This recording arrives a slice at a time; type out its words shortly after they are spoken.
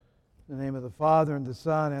In the name of the Father, and the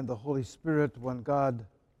Son, and the Holy Spirit, one God.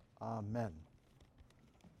 Amen.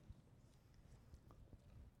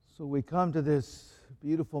 So we come to this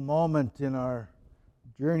beautiful moment in our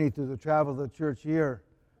journey through the travel of the church year,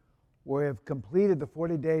 where we have completed the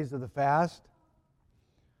 40 days of the fast.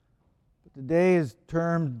 But today is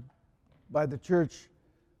termed by the church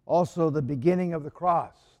also the beginning of the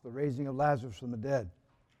cross, the raising of Lazarus from the dead.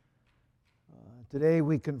 Today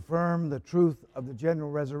we confirm the truth of the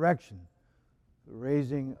general resurrection, the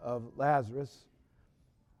raising of Lazarus.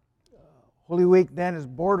 Holy Week then is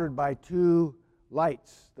bordered by two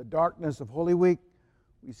lights. The darkness of Holy Week,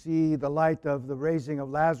 we see the light of the raising of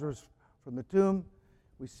Lazarus from the tomb.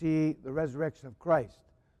 We see the resurrection of Christ.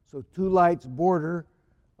 So two lights border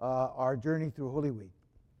our journey through Holy Week.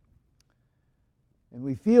 And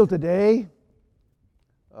we feel today,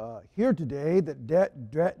 here today,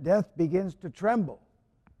 that death begins to tremble.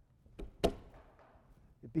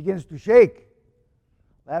 It begins to shake.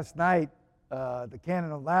 Last night, the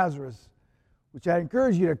Canon of Lazarus, which I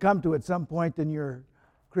encourage you to come to at some point in your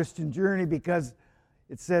Christian journey, because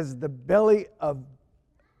it says the belly of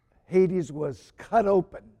Hades was cut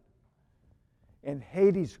open. And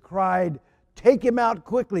Hades cried, "Take him out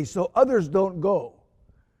quickly so others don't go."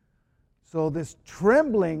 So this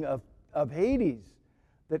trembling of Hades,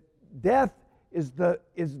 that death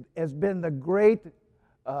has been the great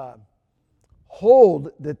hold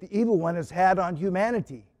that the evil one has had on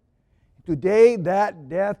humanity. Today that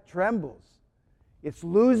death trembles. It's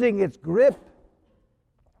losing its grip.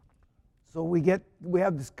 So we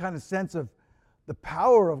have this kind of sense of the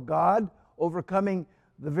power of God overcoming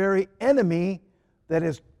the very enemy that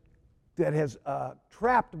has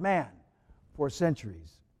trapped man for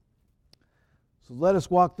centuries. So let us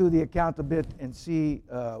walk through the account a bit and see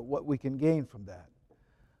what we can gain from that.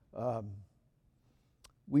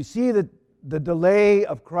 We see that the delay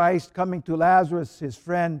of Christ coming to Lazarus, his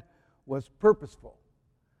friend, was purposeful.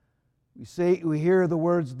 We hear the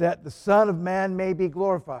words that the Son of Man may be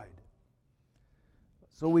glorified.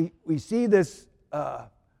 So we see this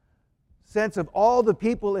sense of all the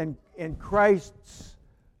people in Christ's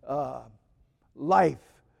life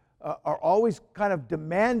are always kind of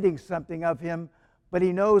demanding something of him, but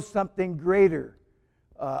he knows something greater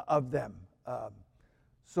of them.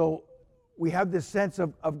 So we have this sense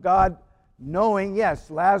of God knowing, yes,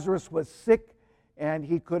 Lazarus was sick and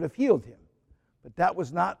he could have healed him. But that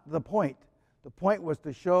was not the point. The point was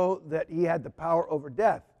to show that he had the power over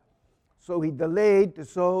death. So he delayed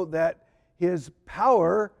so that his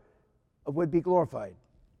power would be glorified.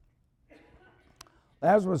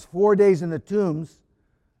 Lazarus was 4 days in the tomb,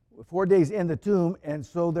 and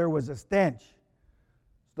so there was a stench.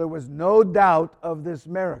 There was no doubt of this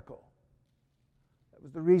miracle. That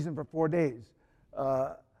was the reason for 4 days.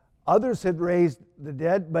 Others had raised the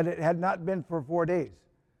dead, but it had not been for 4 days.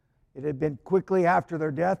 It had been quickly after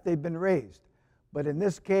their death, they'd been raised. But in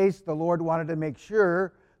this case, the Lord wanted to make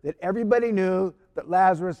sure that everybody knew that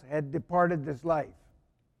Lazarus had departed this life.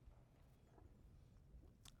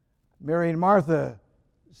 Mary and Martha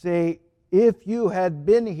say, "If you had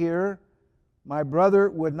been here, my brother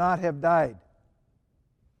would not have died."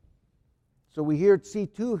 So we see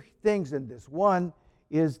two things in this. One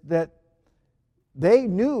is that they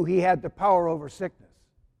knew he had the power over sickness.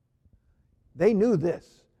 They knew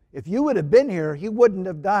this. If you would have been here, he wouldn't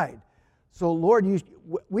have died. So, Lord,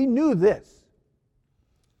 we knew this.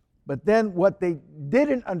 But then what they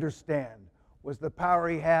didn't understand was the power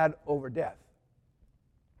he had over death.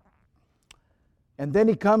 And then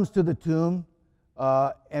he comes to the tomb,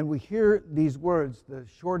 and we hear these words, the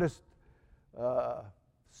shortest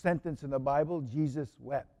sentence in the Bible, Jesus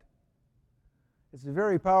wept. It's a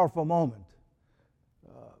very powerful moment.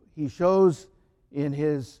 He shows in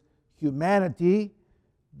his humanity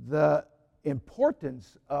the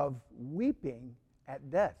importance of weeping at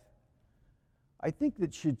death. I think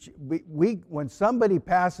that when somebody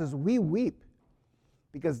passes, we weep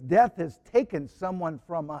because death has taken someone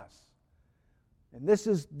from us. And this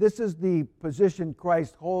is the position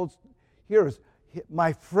Christ holds here is,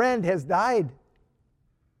 my friend has died.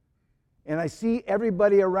 And I see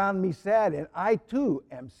everybody around me sad, and I too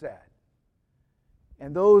am sad.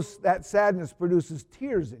 And that sadness produces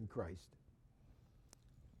tears in Christ.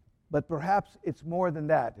 But perhaps it's more than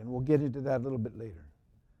that, and we'll get into that a little bit later.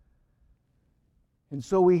 And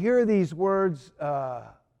so we hear these words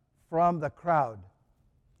from the crowd.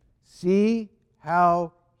 See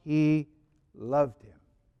how he loved him.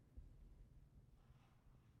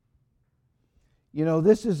 You know,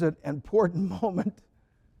 this is an important moment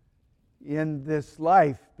in this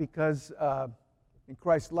life because in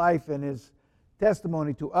Christ's life and his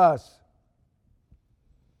testimony to us.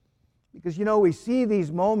 Because, we see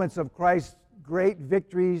these moments of Christ's great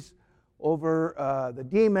victories over the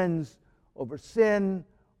demons, over sin,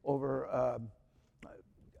 over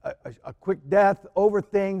a quick death, over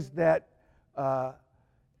things that,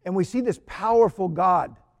 and we see this powerful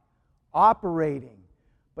God operating.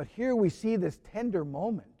 But here we see this tender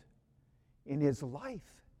moment in his life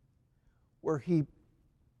where he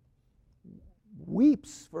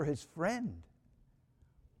weeps for his friend.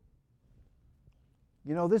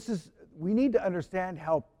 We need to understand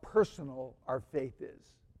how personal our faith is.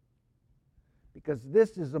 Because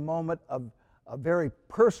this is a moment of a very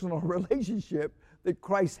personal relationship that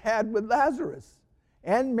Christ had with Lazarus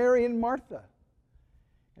and Mary and Martha.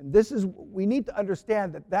 And we need to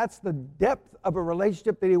understand that that's the depth of a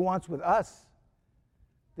relationship that he wants with us.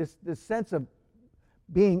 This sense of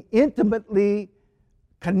being intimately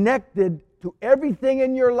connected to everything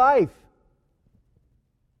in your life.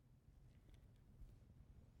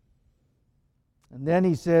 And then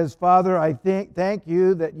he says, Father, I thank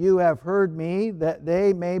you that you have heard me, that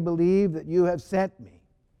they may believe that you have sent me.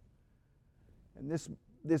 And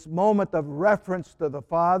this moment of reference to the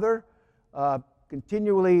Father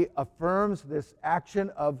continually affirms this action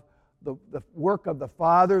of the work of the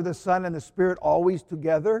Father, the Son, and the Spirit always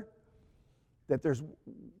together. That there's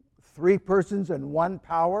three persons and one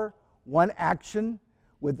power, one action,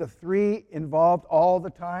 with the three involved all the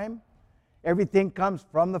time. Everything comes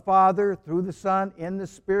from the Father, through the Son, in the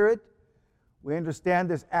Spirit. We understand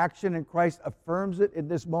this action, and Christ affirms it in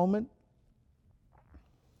this moment.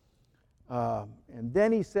 And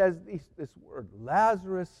then he says this word,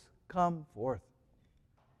 Lazarus, come forth.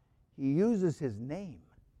 He uses his name.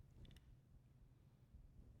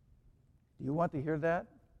 Do you want to hear that?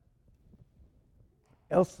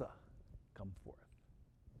 Elsa, come forth.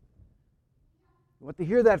 You want to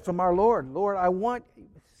hear that from our Lord. Lord, I want you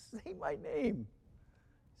to say my name.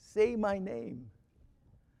 Say my name.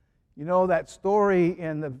 That story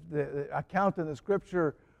in the account in the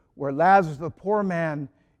Scripture where Lazarus, the poor man,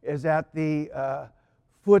 is at the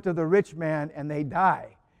foot of the rich man and they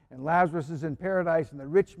die. And Lazarus is in paradise and the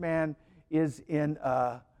rich man is in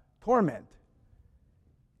torment.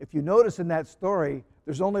 If you notice in that story,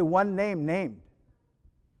 there's only one name named.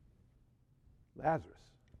 Lazarus.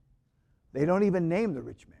 They don't even name the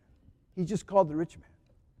rich man. He's just called the rich man.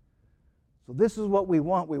 So this is what we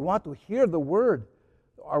want. We want to hear the word.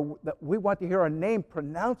 We want to hear our name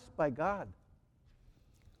pronounced by God.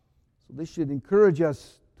 So this should encourage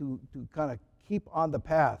us to kind of keep on the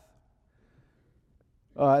path.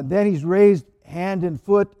 Then he's raised hand and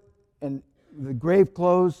foot and the grave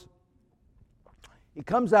clothes. He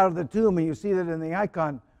comes out of the tomb, and you see that in the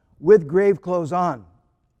icon, with grave clothes on.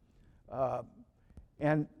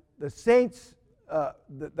 And the saints,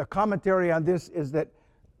 the commentary on this is that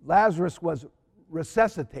Lazarus was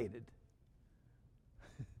resuscitated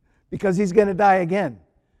because he's going to die again.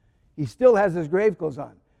 He still has his grave clothes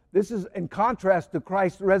on. This is in contrast to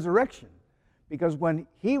Christ's resurrection, because when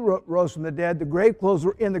he rose from the dead, the grave clothes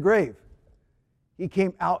were in the grave. He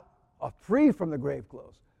came out free from the grave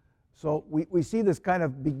clothes. So we see this kind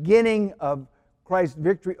of beginning of Christ's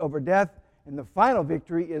victory over death, and the final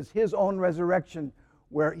victory is his own resurrection,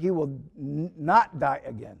 where he will not die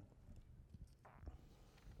again.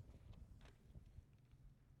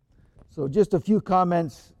 So just a few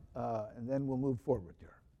comments, and then we'll move forward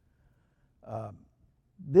here.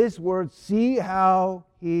 This word, see how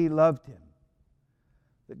he loved him.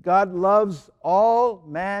 That God loves all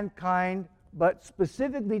mankind, but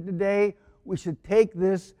specifically today, we should take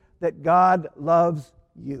this, that God loves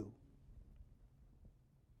you.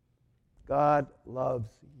 God loves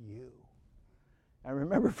you. I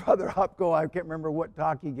remember Father Hopko, I can't remember what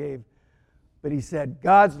talk he gave, but he said,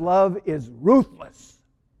 God's love is ruthless.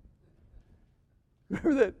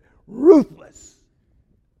 Remember that? Ruthless.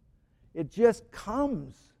 It just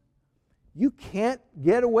comes. You can't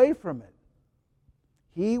get away from it.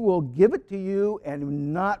 He will give it to you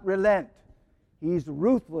and not relent. He's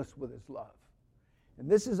ruthless with his love. And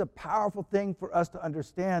this is a powerful thing for us to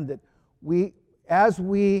understand, that as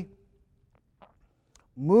we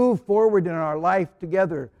move forward in our life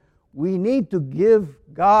together, we need to give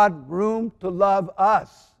God room to love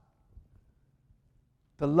us,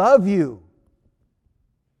 to love you.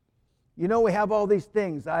 We have all these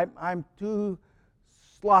things. I'm too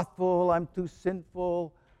slothful, I'm too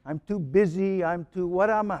sinful, I'm too busy, what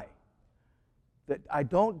am I? That I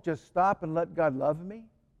don't just stop and let God love me?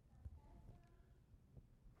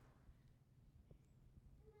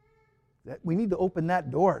 That we need to open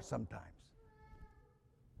that door sometimes.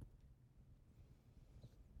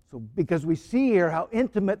 So, because we see here how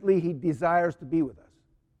intimately he desires to be with us.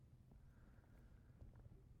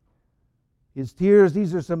 His tears,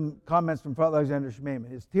 these are some comments from Father Alexander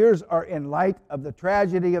Schmemann. His tears are in light of the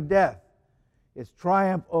tragedy of death, its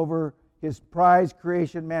triumph over his prized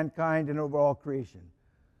creation, mankind, and over all creation.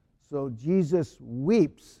 So Jesus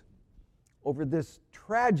weeps over this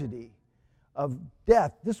tragedy of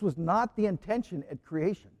death. This was not the intention at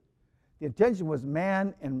creation. The intention was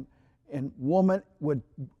man and woman would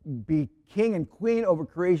be king and queen over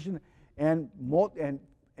creation and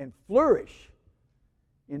flourish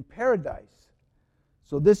in paradise.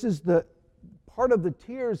 So this is the part of the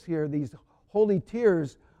tears here. These holy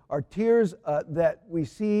tears are tears that we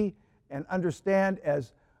see and understand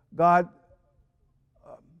as God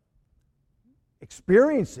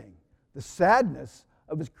experiencing the sadness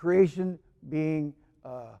of his creation being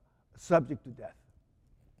subject to death.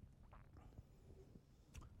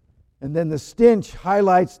 And then the stench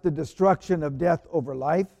highlights the destruction of death over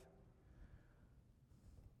life.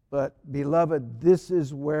 But, beloved, this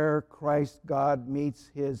is where Christ God meets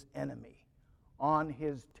his enemy, on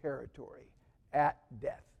his territory, at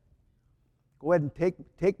death. Go ahead and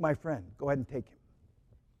take my friend. Go ahead and take him.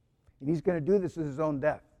 And he's going to do this at his own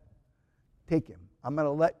death. Take him. I'm going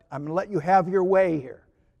to let you have your way here.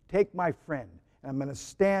 Take my friend. And I'm going to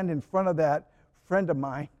stand in front of that friend of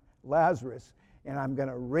mine, Lazarus, and I'm going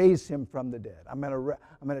to raise him from the dead. I'm going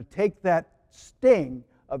to take that sting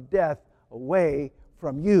of death away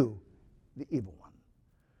from you, the evil one.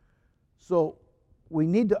 So we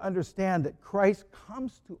need to understand that Christ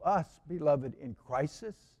comes to us, beloved, in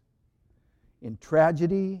crisis, in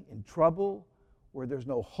tragedy, in trouble, where there's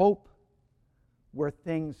no hope, where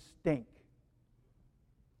things stink.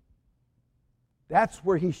 That's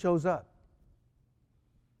where he shows up.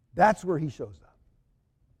 That's where he shows up.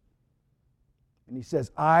 And he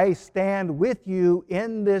says, I stand with you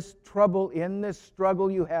in this trouble, in this struggle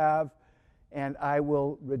you have, and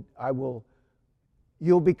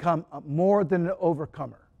you'll become more than an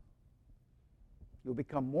overcomer. You'll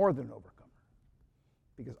become more than an overcomer.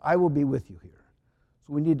 Because I will be with you here.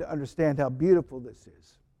 So we need to understand how beautiful this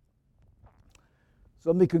is. So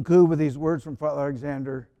let me conclude with these words from Father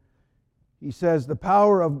Alexander. He says, we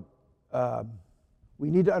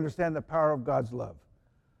need to understand the power of God's love.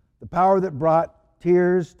 The power that brought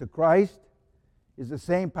tears to Christ is the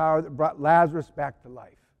same power that brought Lazarus back to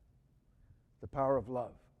life. The power of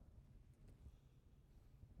love.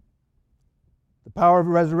 The power of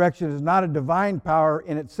resurrection is not a divine power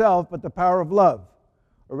in itself, but the power of love,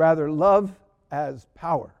 or rather, love as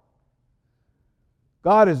power.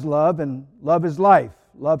 God is love, and love is life.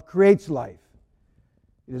 Love creates life.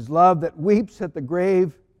 It is love that weeps at the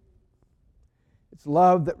grave. It's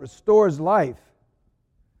love that restores life.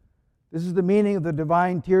 This is the meaning of the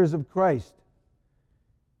divine tears of Christ.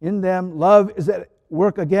 In them, love is at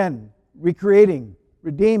work again, recreating,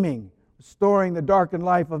 redeeming, restoring the darkened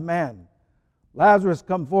life of man. Lazarus,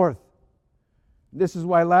 come forth. This is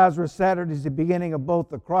why Lazarus Saturday is the beginning of both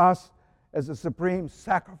the cross as the supreme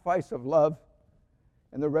sacrifice of love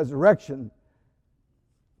and the resurrection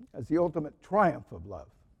as the ultimate triumph of love.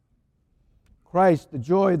 Christ, the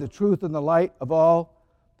joy, the truth, and the light of all,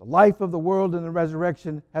 the life of the world and the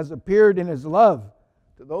resurrection, has appeared in his love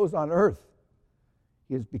to those on earth.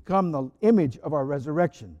 He has become the image of our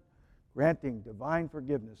resurrection, granting divine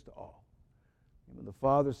forgiveness to all. In the name of the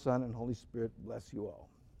Father, Son, and Holy Spirit, bless you all.